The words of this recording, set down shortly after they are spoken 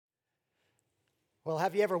Well,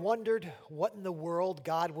 have you ever wondered what in the world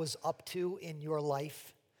God was up to in your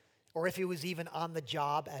life, or if he was even on the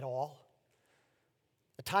job at all?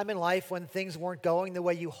 A time in life when things weren't going the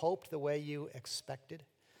way you hoped, the way you expected.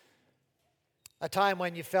 A time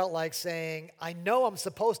when you felt like saying, I know I'm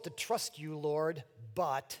supposed to trust you, Lord,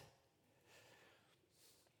 but...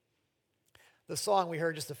 The song we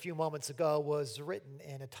heard just a few moments ago was written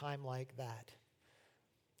in a time like that.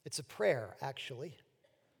 It's a prayer, actually.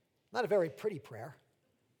 Not a very pretty prayer.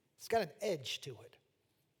 It's got an edge to it.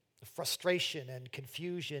 The frustration and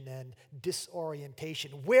confusion and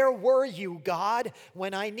disorientation. Where were you, God,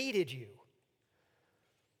 when I needed you?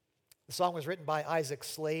 The song was written by Isaac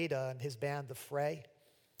Slade and his band, The Fray.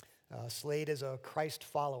 Slade is a Christ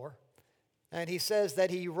follower. And he says that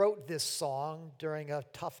he wrote this song during a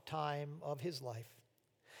tough time of his life.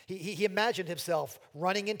 He imagined himself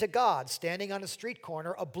running into God, standing on a street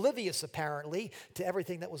corner, oblivious apparently to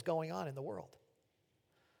everything that was going on in the world.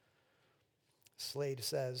 Slade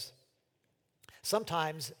says,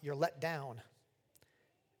 sometimes you're let down.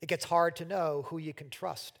 It gets hard to know who you can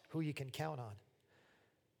trust, who you can count on.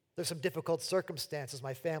 There's some difficult circumstances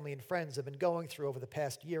my family and friends have been going through over the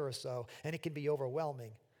past year or so, and it can be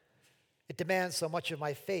overwhelming. It demands so much of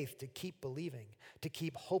my faith to keep believing, to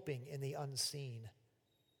keep hoping in the unseen.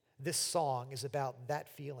 This song is about that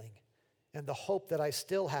feeling and the hope that I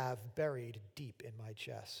still have buried deep in my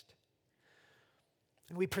chest.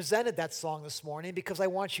 And we presented that song this morning because I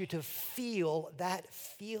want you to feel that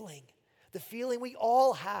feeling, the feeling we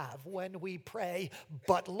all have when we pray,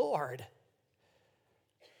 but Lord.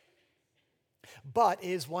 But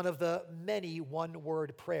is one of the many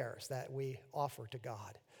one-word prayers that we offer to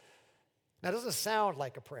God. Now, it doesn't sound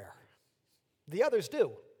like a prayer. The others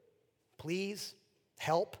do. Please,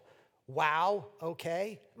 help, wow,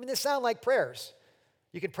 okay. I mean, they sound like prayers.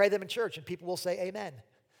 You can pray them in church and people will say amen.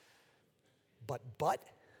 But,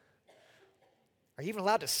 are you even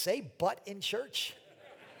allowed to say but in church?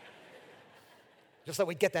 Just so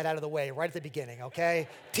we get that out of the way right at the beginning, okay?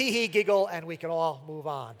 Tee-hee, giggle, and we can all move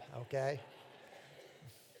on, okay?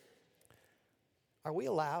 Are we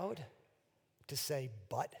allowed to say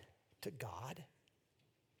but to God?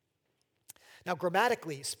 Now,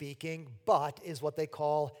 grammatically speaking, but is what they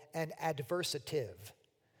call an adversative.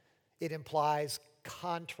 It implies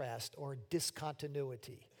contrast or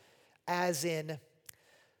discontinuity. As in,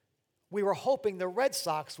 we were hoping the Red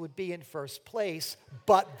Sox would be in first place,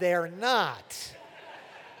 but they're not.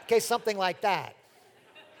 Okay, something like that.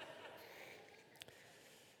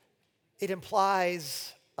 It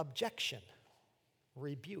implies objection,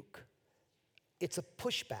 rebuke. It's a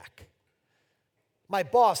pushback. My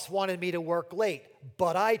boss wanted me to work late,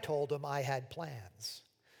 but I told him I had plans.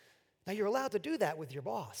 Now, you're allowed to do that with your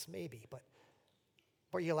boss, maybe, but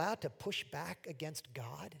are you allowed to push back against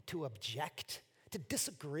God, to object, to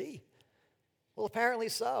disagree? Well, apparently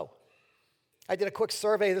so. I did a quick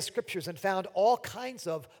survey of the scriptures and found all kinds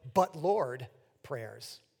of but Lord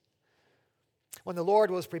prayers. When the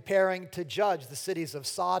Lord was preparing to judge the cities of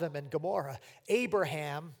Sodom and Gomorrah,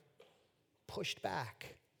 Abraham pushed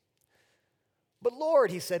back. But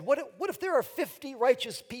Lord, he said, what if there are 50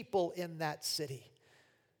 righteous people in that city?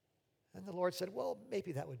 And the Lord said, well,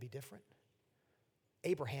 maybe that would be different.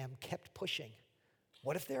 Abraham kept pushing.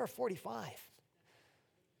 What if there are 45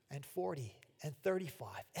 and 40 and 35?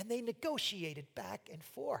 And they negotiated back and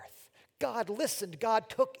forth. God listened. God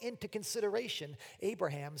took into consideration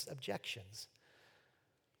Abraham's objections.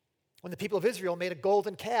 When the people of Israel made a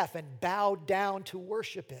golden calf and bowed down to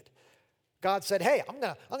worship it, God said, hey, I'm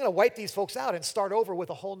gonna wipe these folks out and start over with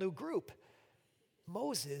a whole new group.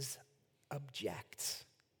 Moses objects.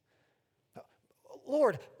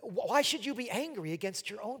 Lord, why should you be angry against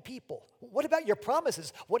your own people? What about your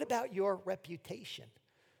promises? What about your reputation?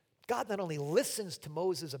 God not only listens to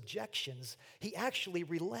Moses' objections, he actually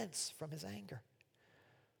relents from his anger.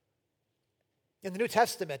 In the New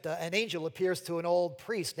Testament, an angel appears to an old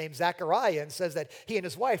priest named Zechariah and says that he and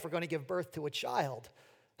his wife are going to give birth to a child.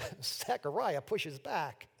 Zechariah pushes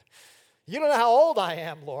back. You don't know how old I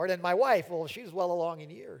am, Lord, and my wife, well, she's well along in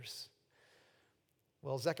years.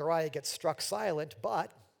 Well, Zechariah gets struck silent, but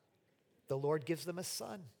the Lord gives them a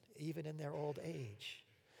son, even in their old age.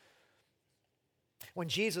 When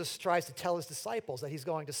Jesus tries to tell his disciples that he's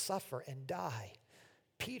going to suffer and die,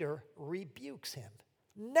 Peter rebukes him.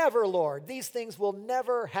 Never, Lord, these things will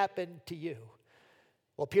never happen to you.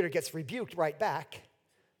 Well, Peter gets rebuked right back,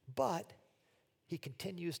 but he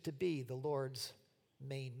continues to be the Lord's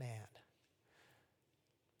main man.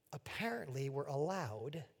 Apparently, we're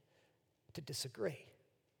allowed to disagree,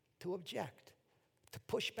 to object, to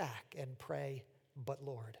push back and pray, but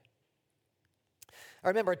Lord. I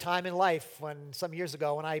remember a time in life some years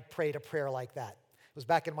ago when I prayed a prayer like that. It was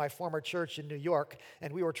back in my former church in New York,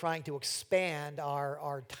 and we were trying to expand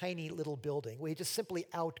our tiny little building. We had just simply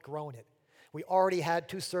outgrown it. We already had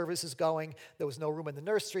 2 services going. There was no room in the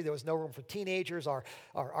nursery. There was no room for teenagers.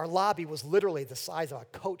 Our lobby was literally the size of a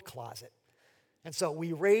coat closet. And so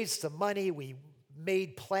we raised some money. We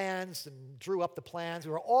made plans and drew up the plans.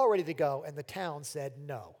 We were all ready to go, and the town said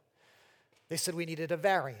no. They said we needed a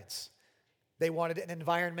variance. They wanted an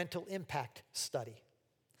environmental impact study.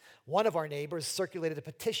 One of our neighbors circulated a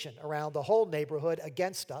petition around the whole neighborhood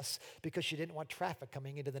against us because she didn't want traffic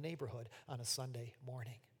coming into the neighborhood on a Sunday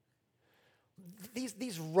morning.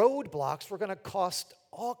 These roadblocks were going to cost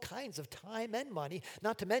all kinds of time and money,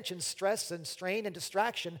 not to mention stress and strain and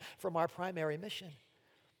distraction from our primary mission.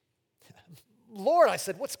 Lord, I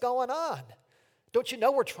said, what's going on? Don't you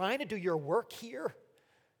know we're trying to do your work here?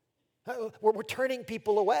 We're turning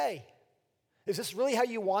people away. Is this really how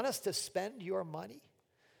you want us to spend your money?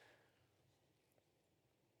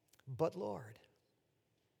 But Lord,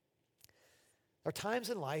 there are times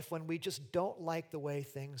in life when we just don't like the way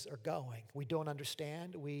things are going. We don't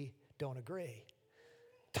understand. We don't agree.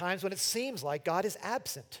 Times when it seems like God is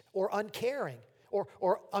absent or uncaring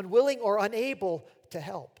or unwilling or unable to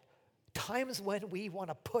help. Times when we want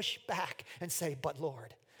to push back and say, but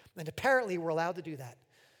Lord. And apparently we're allowed to do that.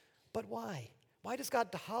 But why? Why does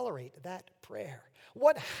God tolerate that prayer?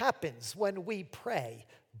 What happens when we pray,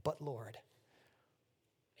 but Lord?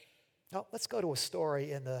 Now, let's go to a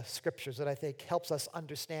story in the scriptures that I think helps us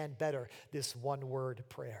understand better this one-word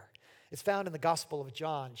prayer. It's found in the Gospel of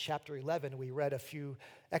John, chapter 11. We read a few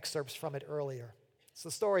excerpts from it earlier. It's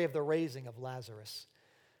the story of the raising of Lazarus.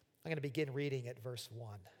 I'm going to begin reading at verse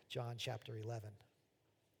 1, John chapter 11.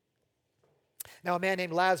 Now, a man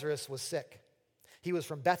named Lazarus was sick. He was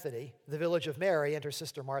from Bethany, the village of Mary and her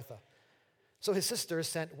sister Martha. So his sisters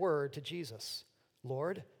sent word to Jesus,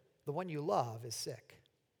 Lord, the one you love is sick.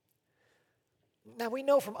 Now, we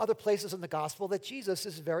know from other places in the gospel that Jesus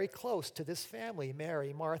is very close to this family,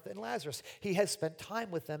 Mary, Martha, and Lazarus. He has spent time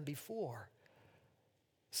with them before.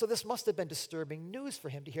 So this must have been disturbing news for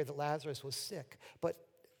him to hear that Lazarus was sick. But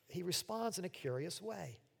he responds in a curious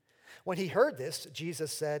way. When he heard this,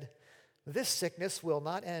 Jesus said, this sickness will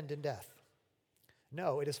not end in death.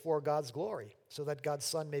 No, it is for God's glory, so that God's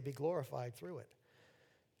Son may be glorified through it.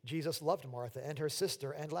 Jesus loved Martha and her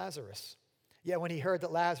sister and Lazarus. Yet when he heard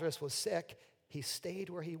that Lazarus was sick, he stayed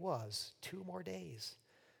where he was 2 more days.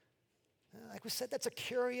 Like we said, that's a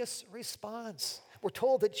curious response. We're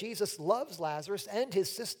told that Jesus loves Lazarus and his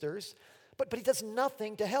sisters, but he does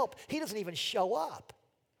nothing to help. He doesn't even show up.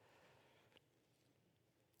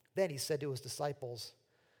 Then he said to his disciples,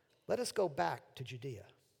 let us go back to Judea.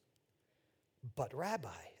 But Rabbi,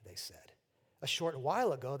 they said, a short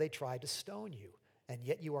while ago they tried to stone you, and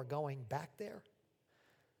yet you are going back there?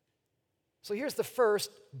 So here's the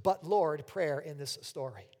first but Lord prayer in this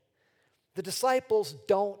story. The disciples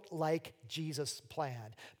don't like Jesus'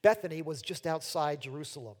 plan. Bethany was just outside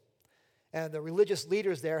Jerusalem, and the religious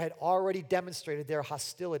leaders there had already demonstrated their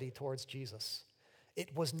hostility towards Jesus.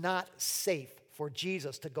 It was not safe for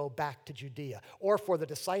Jesus to go back to Judea, or for the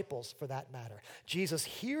disciples for that matter. Jesus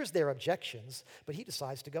hears their objections, but he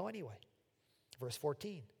decides to go anyway. Verse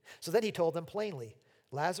 14. So then he told them plainly,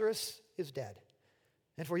 Lazarus is dead.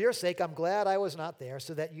 And for your sake, I'm glad I was not there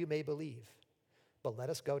so that you may believe. But let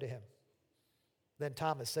us go to him. Then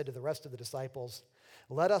Thomas said to the rest of the disciples,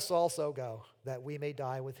 let us also go that we may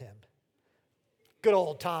die with him. Good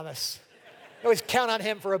old Thomas. Always count on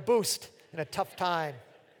him for a boost in a tough time.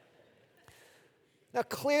 Now,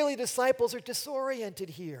 clearly, disciples are disoriented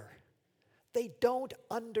here. They don't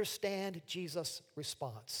understand Jesus'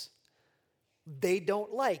 response. They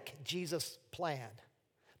don't like Jesus' plan.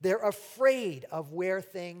 They're afraid of where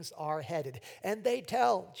things are headed. And they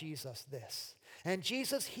tell Jesus this. And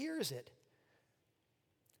Jesus hears it.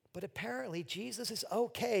 But apparently, Jesus is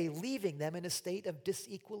okay leaving them in a state of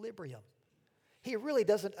disequilibrium. He really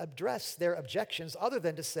doesn't address their objections other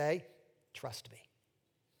than to say, trust me.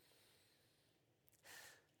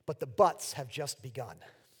 But the buts have just begun.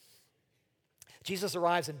 Jesus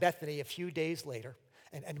arrives in Bethany a few days later,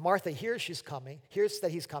 and Martha hears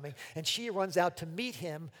that he's coming, and she runs out to meet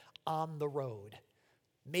him on the road,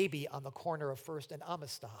 maybe on the corner of First and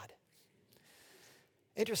Amistad.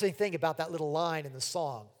 Interesting thing about that little line in the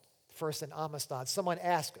song, First and Amistad. Someone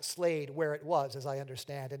asked Slade where it was, as I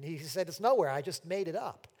understand, and he said, it's nowhere, I just made it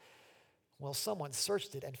up. Well, someone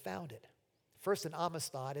searched it and found it. First and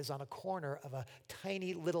Amistad is on a corner of a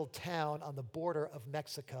tiny little town on the border of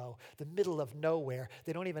Mexico, the middle of nowhere.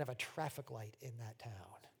 They don't even have a traffic light in that town.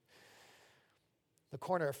 The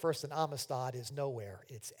corner of First and Amistad is nowhere,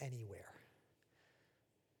 it's anywhere.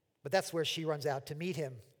 But that's where she runs out to meet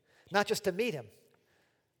him, not just to meet him,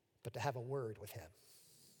 but to have a word with him.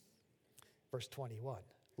 Verse 21,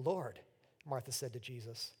 Lord, Martha said to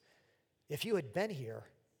Jesus, if you had been here,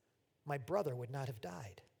 my brother would not have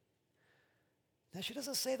died. Now she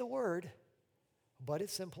doesn't say the word, but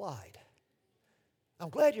it's implied. I'm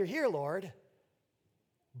glad you're here, Lord,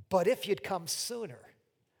 but if you'd come sooner,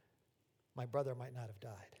 my brother might not have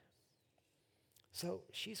died. So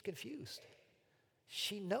she's confused.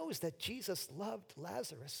 She knows that Jesus loved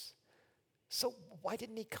Lazarus. So why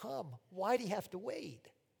didn't he come? Why did he have to wait?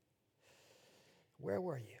 Where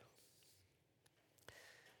were you?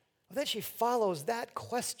 Well, then she follows that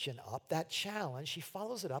question up, that challenge, she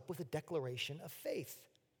follows it up with a declaration of faith.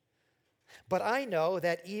 But I know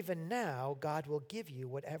that even now, God will give you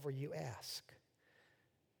whatever you ask.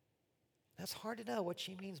 That's hard to know what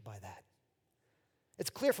she means by that. It's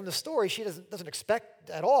clear from the story she doesn't expect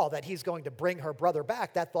at all that he's going to bring her brother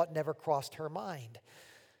back. That thought never crossed her mind.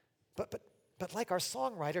 But like our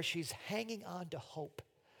songwriter, she's hanging on to hope,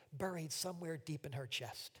 buried somewhere deep in her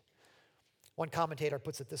chest. One commentator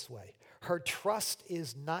puts it this way: her trust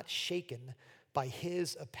is not shaken by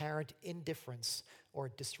his apparent indifference or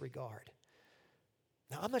disregard.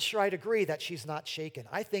 Now, I'm not sure I'd agree that she's not shaken.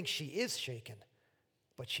 I think she is shaken,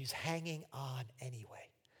 but she's hanging on anyway.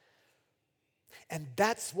 And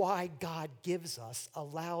that's why God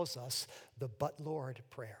allows us the "but Lord"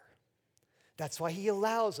 prayer. That's why he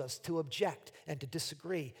allows us to object and to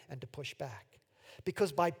disagree and to push back.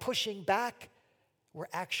 Because by pushing back, we're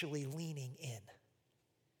actually leaning in.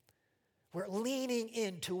 We're leaning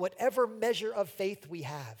into whatever measure of faith we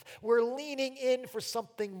have. We're leaning in for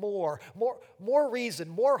something more reason,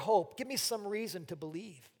 more hope. Give me some reason to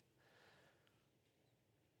believe.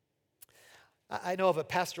 I know of a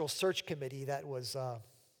pastoral search committee that was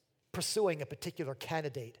pursuing a particular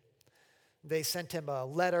candidate. They sent him a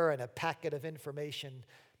letter and a packet of information,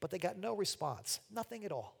 but they got no response, nothing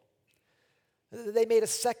at all. They made a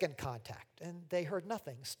second contact, and they heard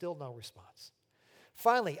nothing, still no response.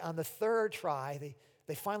 Finally, on the third try,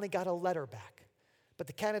 they finally got a letter back. But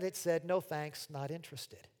the candidate said, no thanks, not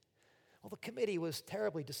interested. Well, the committee was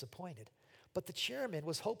terribly disappointed, but the chairman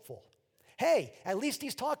was hopeful. Hey, at least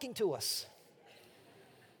he's talking to us.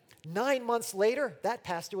 9 months later, that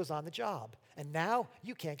pastor was on the job, and now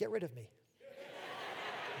you can't get rid of me.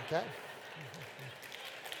 Okay?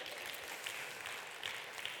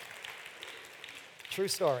 True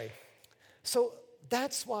story. So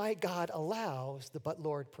that's why God allows the "but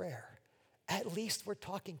Lord" prayer. At least we're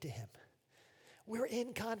talking to him. We're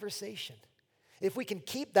in conversation. If we can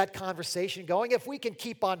keep that conversation going, if we can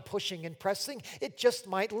keep on pushing and pressing, it just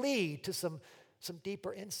might lead to some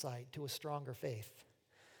deeper insight, to a stronger faith.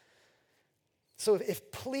 So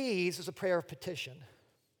if please is a prayer of petition,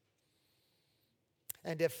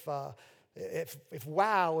 and if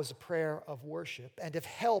wow is a prayer of worship, and if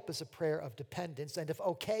help is a prayer of dependence, and if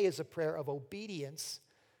okay is a prayer of obedience,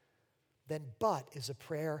 then but is a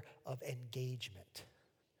prayer of engagement.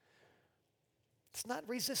 It's not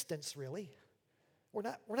resistance, really. We're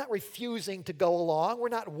not refusing to go along. We're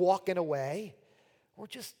not walking away. We're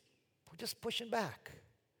just pushing back.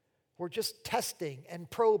 We're just testing and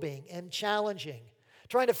probing and challenging,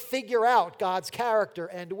 trying to figure out God's character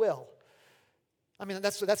and will. I mean,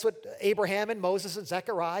 that's what Abraham and Moses and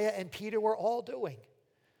Zechariah and Peter were all doing.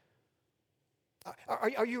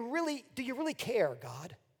 Do you really care,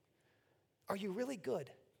 God? Are you really good?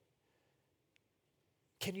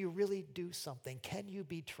 Can you really do something? Can you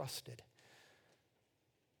be trusted?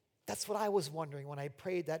 That's what I was wondering when I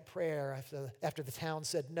prayed that prayer after the town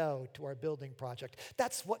said no to our building project.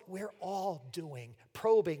 That's what we're all doing,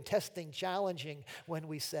 probing, testing, challenging when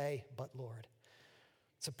we say, "But Lord."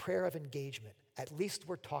 It's a prayer of engagement. At least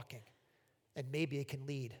we're talking, and maybe it can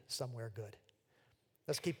lead somewhere good.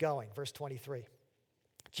 Let's keep going. Verse 23.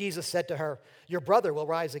 Jesus said to her, "Your brother will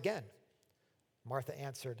rise again." Martha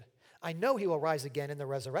answered, "I know he will rise again in the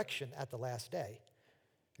resurrection at the last day."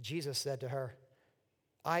 Jesus said to her,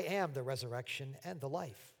 "I am the resurrection and the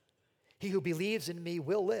life. He who believes in me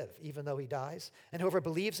will live, even though he dies, and whoever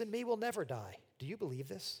believes in me will never die. Do you believe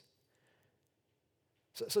this?"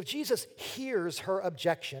 So Jesus hears her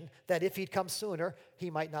objection that if he'd come sooner,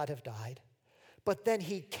 he might not have died. But then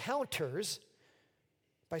he counters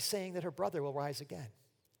by saying that her brother will rise again.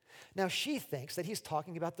 Now she thinks that he's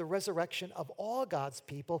talking about the resurrection of all God's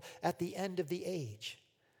people at the end of the age.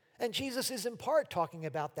 And Jesus is in part talking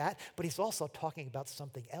about that, but he's also talking about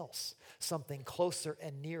something else, something closer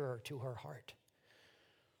and nearer to her heart.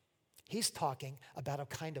 He's talking about a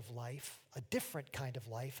kind of life, a different kind of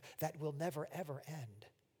life that will never, ever end.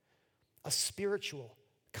 A spiritual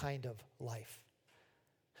kind of life.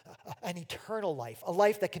 An eternal life, a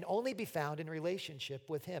life that can only be found in relationship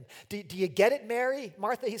with him. Do you get it, Mary?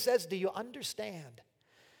 Martha, he says, do you understand?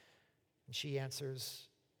 And she answers,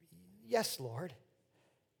 yes, Lord.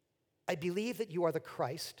 I believe that you are the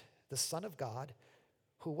Christ, the Son of God,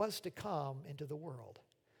 who was to come into the world.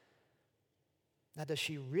 Now, does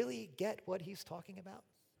she really get what he's talking about?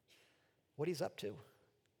 What he's up to?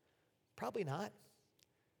 Probably not.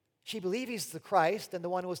 She believes he's the Christ and the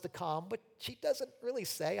one who was to come, but she doesn't really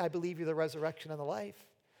say, I believe you're the resurrection and the life.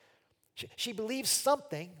 She believes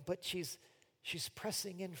something, but she's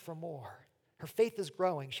pressing in for more. Her faith is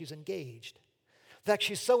growing. She's engaged. In fact,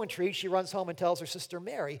 she's so intrigued, she runs home and tells her sister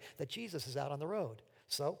Mary that Jesus is out on the road.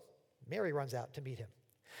 So Mary runs out to meet him.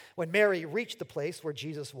 When Mary reached the place where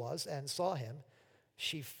Jesus was and saw him,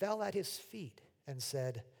 she fell at his feet and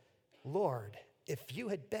said, Lord, if you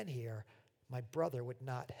had been here, my brother would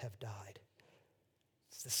not have died.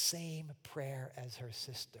 It's the same prayer as her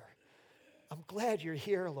sister. I'm glad you're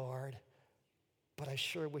here, Lord, but I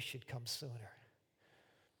sure wish you'd come sooner.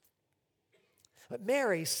 But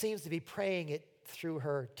Mary seems to be praying it through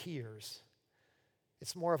her tears.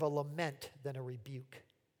 It's more of a lament than a rebuke.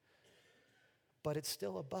 But it's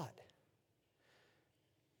still a but.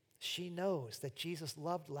 She knows that Jesus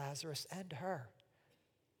loved Lazarus and her.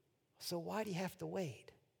 So why do you have to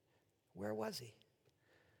wait? Where was he?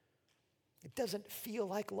 It doesn't feel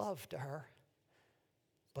like love to her,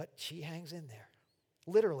 but she hangs in there,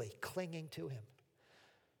 literally clinging to him.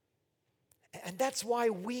 And that's why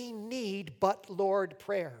we need but Lord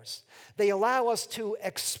prayers. They allow us to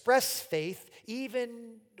express faith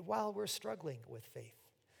even while we're struggling with faith.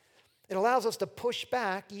 It allows us to push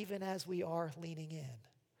back even as we are leaning in.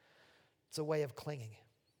 It's a way of clinging.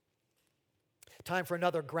 Time for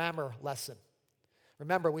another grammar lesson.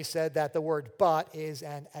 Remember, we said that the word but is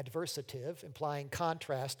an adversative, implying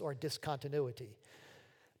contrast or discontinuity.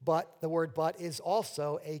 But the word but is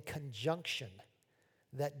also a conjunction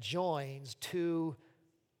that joins two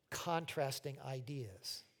contrasting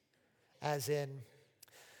ideas. As in,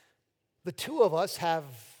 the two of us have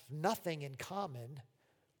nothing in common,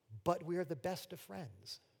 but we're the best of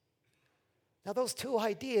friends. Now, those two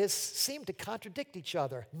ideas seem to contradict each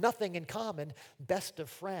other. Nothing in common, best of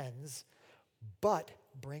friends, but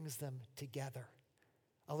brings them together.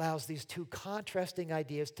 Allows these two contrasting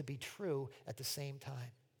ideas to be true at the same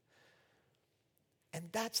time. And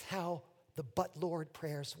that's how the but Lord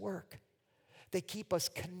prayers work. They keep us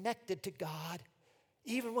connected to God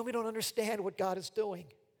even when we don't understand what God is doing.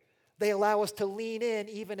 They allow us to lean in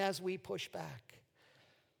even as we push back.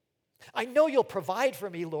 I know you'll provide for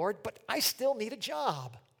me, Lord, but I still need a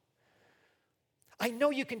job. I know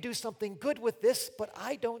you can do something good with this, but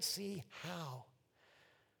I don't see how.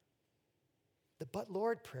 The but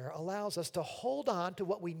Lord prayer allows us to hold on to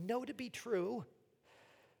what we know to be true,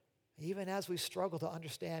 even as we struggle to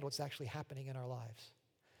understand what's actually happening in our lives.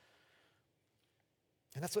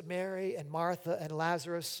 And that's what Mary and Martha and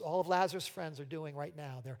Lazarus, all of Lazarus' friends are doing right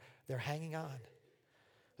now. They're hanging on.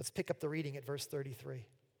 Let's pick up the reading at verse 33.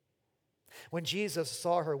 When Jesus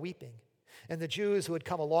saw her weeping, and the Jews who had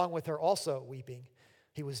come along with her also weeping,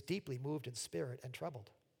 he was deeply moved in spirit and troubled.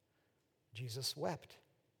 Jesus wept.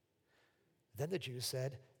 Then the Jews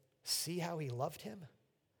said, "See how he loved him?"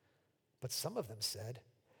 But some of them said,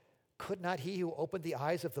 "Could not he who opened the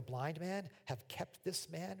eyes of the blind man have kept this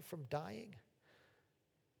man from dying?"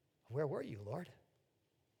 Where were you, Lord?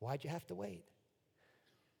 Why'd you have to wait?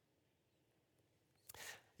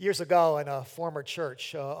 Years ago in a former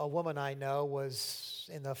church, a woman I know was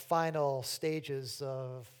in the final stages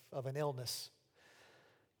of an illness.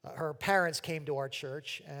 Her parents came to our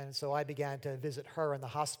church, and so I began to visit her in the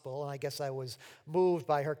hospital, and I guess I was moved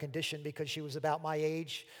by her condition because she was about my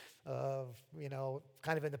age,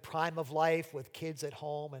 kind of in the prime of life with kids at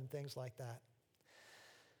home and things like that.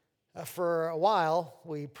 For a while,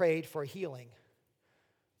 we prayed for healing,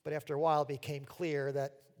 but after a while it became clear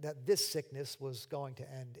that this sickness was going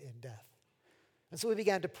to end in death. And so we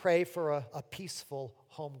began to pray for a peaceful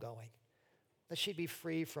homegoing, that she'd be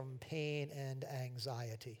free from pain and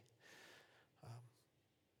anxiety.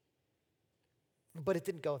 But it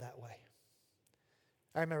didn't go that way.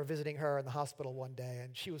 I remember visiting her in the hospital one day,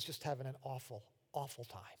 and she was just having an awful, awful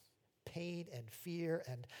time. Pain and fear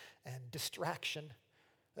and distraction.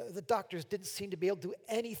 The doctors didn't seem to be able to do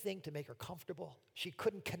anything to make her comfortable. She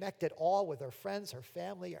couldn't connect at all with her friends, her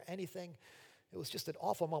family, or anything. It was just an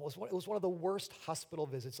awful moment. It was one of the worst hospital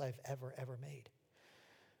visits I've ever made.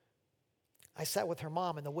 I sat with her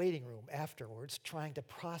mom in the waiting room afterwards, trying to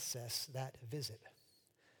process that visit.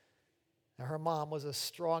 Now, her mom was a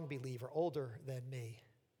strong believer, older than me.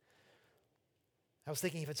 I was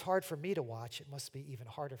thinking, if it's hard for me to watch, it must be even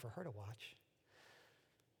harder for her to watch.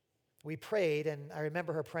 We prayed, and I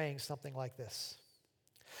remember her praying something like this: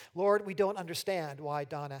 Lord, we don't understand why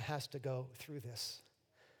Donna has to go through this.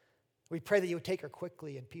 We pray that you would take her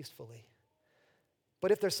quickly and peacefully.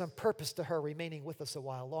 But if there's some purpose to her remaining with us a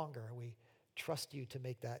while longer, we trust you to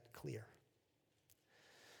make that clear.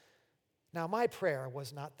 Now, my prayer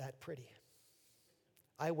was not that pretty.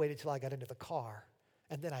 I waited till I got into the car,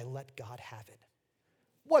 and then I let God have it.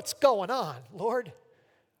 What's going on, Lord?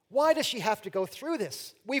 Why does she have to go through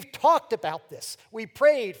this? We've talked about this. We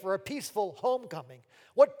prayed for a peaceful homecoming.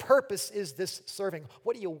 What purpose is this serving?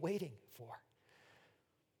 What are you waiting for?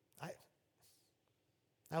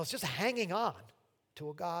 I was just hanging on to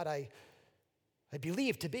a God I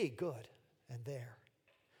believed to be good and there.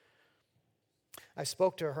 I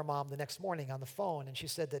spoke to her mom the next morning on the phone, and she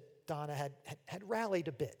said that Donna had rallied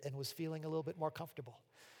a bit and was feeling a little bit more comfortable.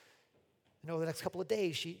 And over the next couple of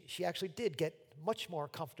days, she actually did get much more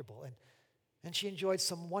comfortable, and she enjoyed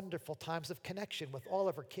some wonderful times of connection with all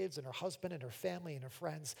of her kids and her husband and her family and her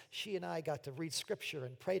friends. She and I got to read scripture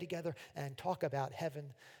and pray together and talk about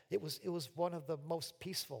heaven. It was one of the most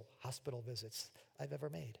peaceful hospital visits I've ever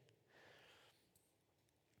made.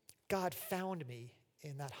 God found me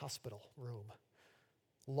in that hospital room,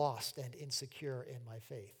 lost and insecure in my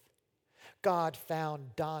faith. God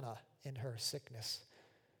found Donna in her sickness.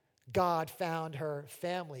 God found her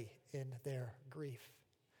family in their grief.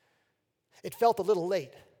 It felt a little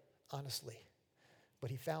late, honestly, but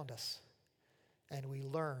he found us, and we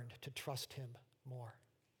learned to trust him more.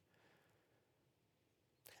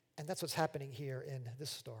 And that's what's happening here in this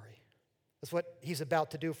story. That's what he's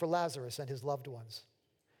about to do for Lazarus and his loved ones.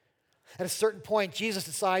 At a certain point, Jesus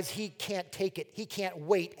decides he can't take it. He can't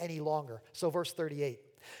wait any longer. So verse 38,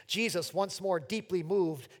 Jesus, once more deeply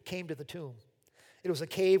moved, came to the tomb. It was a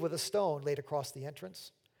cave with a stone laid across the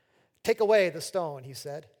entrance. "Take away the stone," he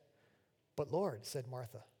said. "But Lord," said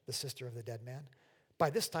Martha, the sister of the dead man, "by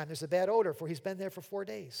this time there's a bad odor, for he's been there for 4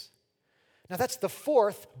 days." Now that's the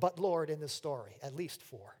fourth "but Lord" in this story, at least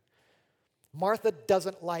 4. Martha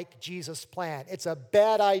doesn't like Jesus' plan. It's a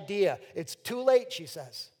bad idea. It's too late, she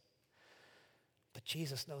says. But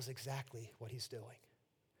Jesus knows exactly what he's doing.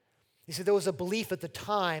 You see, there was a belief at the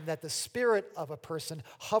time that the spirit of a person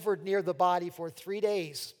hovered near the body for 3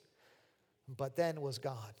 days, but then was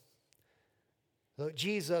gone. So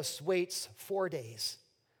Jesus waits 4 days,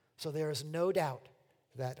 so there is no doubt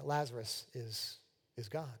that Lazarus is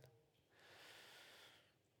gone.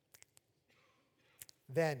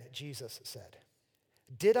 Then Jesus said,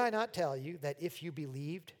 "Did I not tell you that if you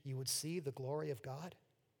believed, you would see the glory of God?"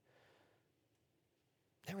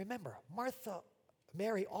 Now remember,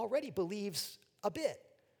 Mary already believes a bit.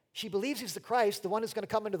 She believes he's the Christ, the one who's going to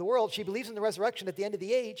come into the world. She believes in the resurrection at the end of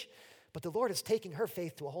the age, but the Lord is taking her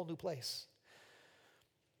faith to a whole new place.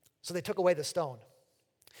 So they took away the stone.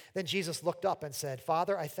 Then Jesus looked up and said,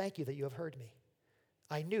 "Father, I thank you that you have heard me.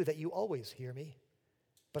 I knew that you always hear me,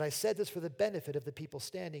 but I said this for the benefit of the people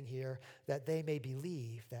standing here, that they may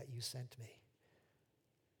believe that you sent me."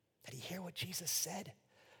 Did you hear what Jesus said?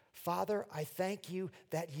 "Father, I thank you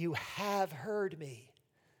that you have heard me."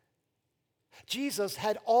 Jesus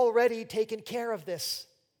had already taken care of this.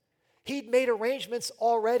 He'd made arrangements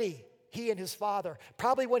already, he and his Father,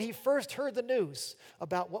 probably when he first heard the news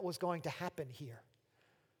about what was going to happen here.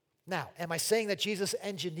 Now, am I saying that Jesus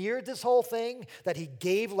engineered this whole thing, that he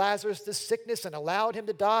gave Lazarus this sickness and allowed him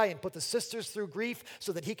to die and put the sisters through grief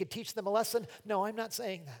so that he could teach them a lesson? No, I'm not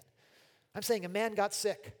saying that. I'm saying a man got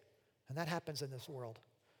sick, and that happens in this world.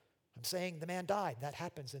 I'm saying the man died. That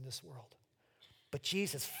happens in this world. But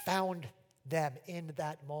Jesus found them in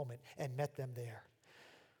that moment and met them there.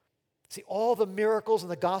 See, all the miracles in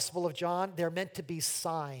the Gospel of John, they're meant to be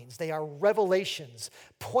signs. They are revelations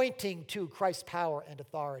pointing to Christ's power and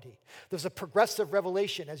authority. There's a progressive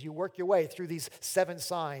revelation as you work your way through these 7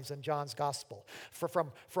 signs in John's Gospel.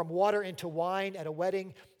 From water into wine at a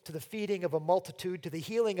wedding, to the feeding of a multitude, to the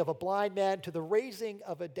healing of a blind man, to the raising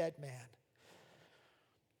of a dead man.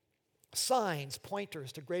 Signs,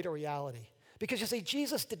 pointers to greater reality. Because you see,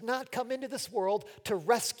 Jesus did not come into this world to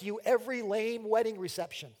rescue every lame wedding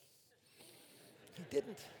reception. He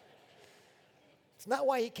didn't. It's not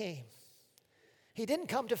why he came. He didn't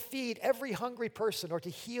come to feed every hungry person or to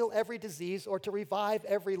heal every disease or to revive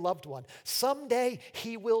every loved one. Someday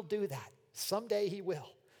he will do that. Someday he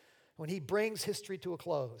will, when he brings history to a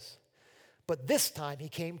close. But this time he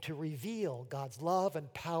came to reveal God's love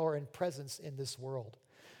and power and presence in this world.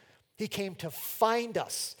 He came to find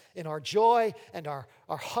us in our joy and our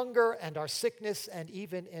hunger and our sickness and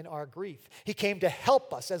even in our grief. He came to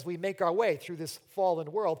help us as we make our way through this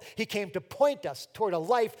fallen world. He came to point us toward a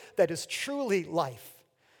life that is truly life.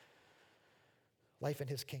 Life in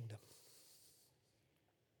his kingdom.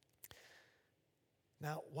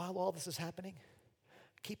 Now, while all this is happening,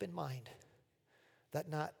 keep in mind that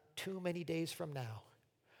not too many days from now,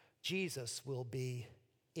 Jesus will be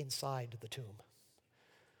inside the tomb.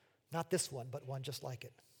 Not this one, but one just like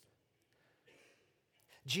it.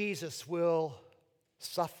 Jesus will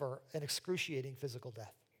suffer an excruciating physical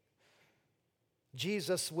death.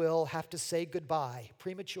 Jesus will have to say goodbye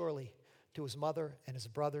prematurely to his mother and his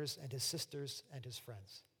brothers and his sisters and his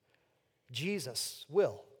friends. Jesus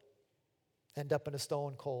will end up in a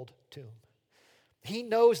stone-cold tomb. He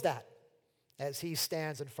knows that as he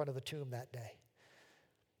stands in front of the tomb that day.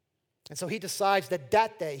 And so he decides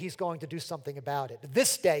that day he's going to do something about it.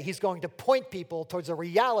 This day he's going to point people towards a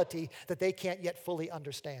reality that they can't yet fully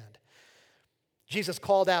understand. Jesus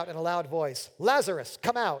called out in a loud voice, "Lazarus,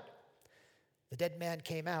 come out." The dead man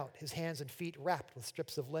came out, his hands and feet wrapped with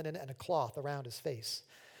strips of linen and a cloth around his face.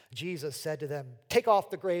 Jesus said to them, "Take off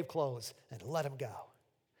the grave clothes and let him go."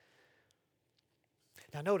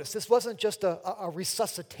 Now notice, this wasn't just a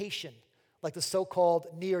resuscitation like the so-called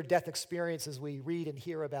near-death experiences we read and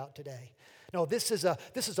hear about today. No, this is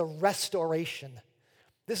a restoration.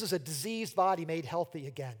 This is a diseased body made healthy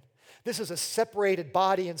again. This is a separated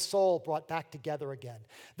body and soul brought back together again.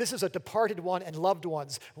 This is a departed one and loved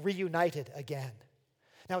ones reunited again.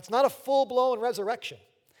 Now, it's not a full-blown resurrection.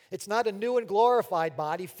 It's not a new and glorified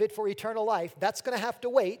body fit for eternal life. That's going to have to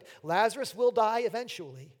wait. Lazarus will die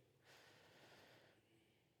eventually.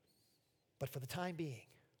 But for the time being,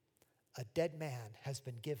 a dead man has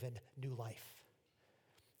been given new life.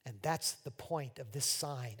 And that's the point of this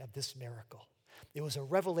sign, of this miracle. It was a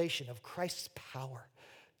revelation of Christ's power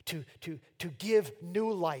to give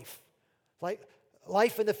new life, like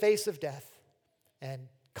life in the face of death and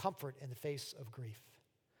comfort in the face of grief.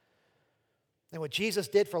 And what Jesus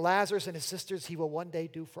did for Lazarus and his sisters, he will one day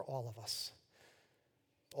do for all of us.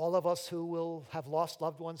 All of us who will have lost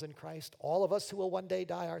loved ones in Christ, all of us who will one day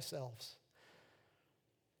die ourselves.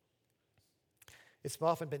 It's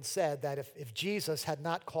often been said that if Jesus had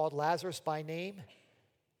not called Lazarus by name,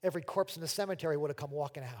 every corpse in the cemetery would have come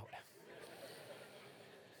walking out.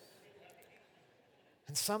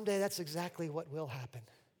 And someday that's exactly what will happen.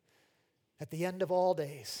 At the end of all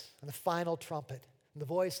days, and the final trumpet, and the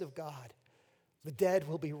voice of God, the dead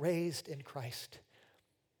will be raised in Christ.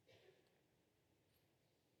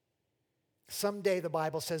 Someday, the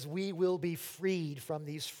Bible says, we will be freed from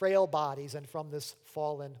these frail bodies and from this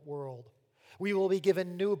fallen world. We will be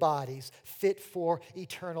given new bodies fit for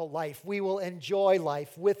eternal life. We will enjoy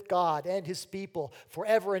life with God and his people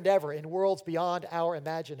forever and ever in worlds beyond our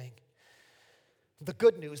imagining. The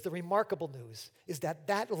good news, the remarkable news, is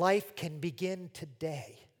that life can begin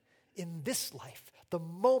today, in this life, the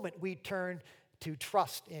moment we turn to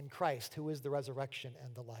trust in Christ, who is the resurrection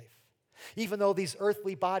and the life. Even though these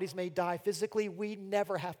earthly bodies may die physically, we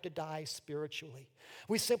never have to die spiritually.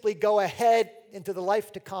 We simply go ahead into the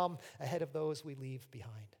life to come, ahead of those we leave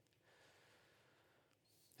behind.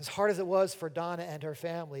 As hard as it was for Donna and her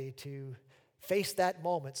family to face that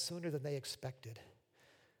moment sooner than they expected,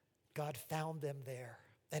 God found them there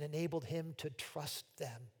and enabled him to trust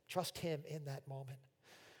him in that moment.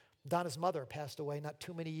 Donna's mother passed away not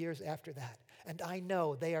too many years after that. And I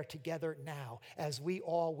know they are together now, as we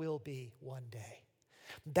all will be one day.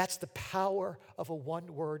 That's the power of a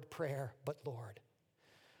one-word prayer, but Lord.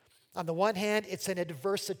 On the one hand, it's an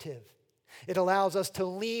adversative. It allows us to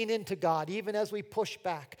lean into God even as we push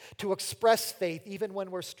back, to express faith even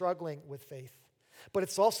when we're struggling with faith. But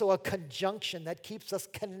it's also a conjunction that keeps us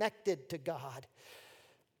connected to God,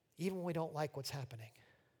 even when we don't like what's happening.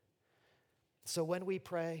 So when we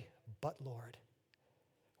pray, but Lord,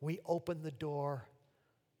 we open the door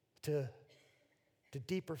to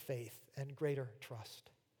deeper faith and greater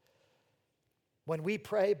trust. When we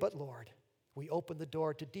pray, but Lord, we open the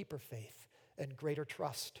door to deeper faith and greater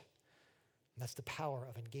trust. And that's the power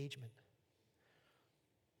of engagement.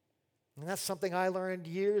 And that's something I learned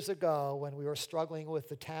years ago when we were struggling with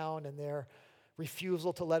the town and their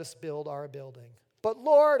refusal to let us build our building. But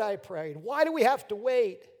Lord, I prayed, why do we have to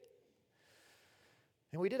wait?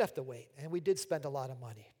 And we did have to wait, and we did spend a lot of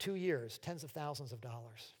money. 2 years, tens of thousands of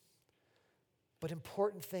dollars. But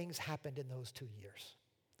important things happened in those 2 years.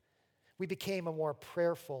 We became a more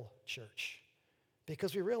prayerful church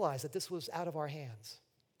because we realized that this was out of our hands.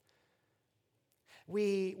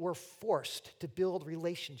 We were forced to build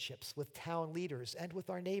relationships with town leaders and with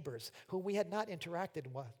our neighbors whom we had not interacted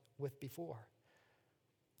with before.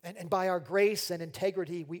 And by our grace and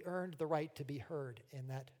integrity, we earned the right to be heard in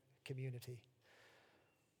that community.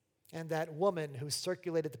 And that woman who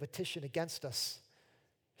circulated the petition against us,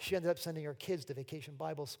 she ended up sending her kids to Vacation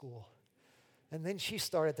Bible School. And then she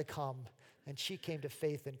started to come, and she came to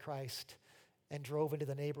faith in Christ and drove into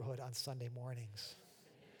the neighborhood on Sunday mornings.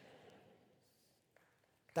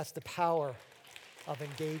 That's the power of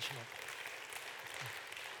engagement.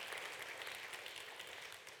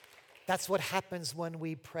 That's what happens when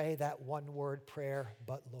we pray that one-word prayer,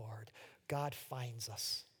 but Lord. God finds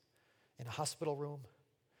us in a hospital room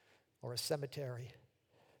or a cemetery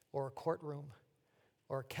or a courtroom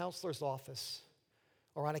or a counselor's office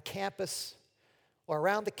or on a campus or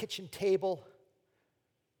around the kitchen table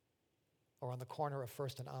or on the corner of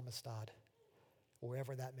First and Amistad,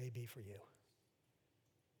 wherever that may be for you.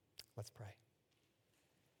 Let's pray.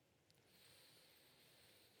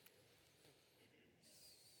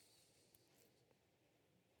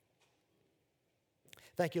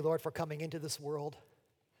 Thank you, Lord, for coming into this world,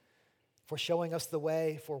 for showing us the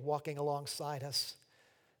way, for walking alongside us.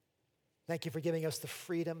 Thank you for giving us the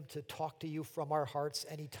freedom to talk to you from our hearts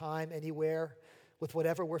anytime, anywhere, with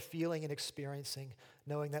whatever we're feeling and experiencing,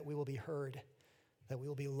 knowing that we will be heard, that we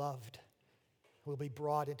will be loved, we'll be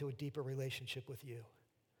brought into a deeper relationship with you.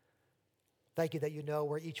 Thank you that you know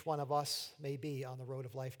where each one of us may be on the road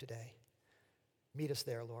of life today. Meet us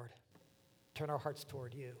there, Lord. Turn our hearts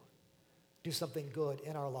toward you. Do something good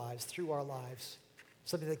in our lives, through our lives,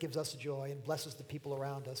 something that gives us joy and blesses the people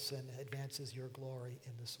around us and advances your glory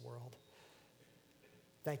in this world.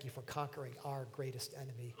 Thank you for conquering our greatest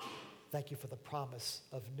enemy. Thank you for the promise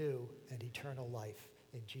of new and eternal life.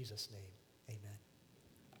 In Jesus' name, amen.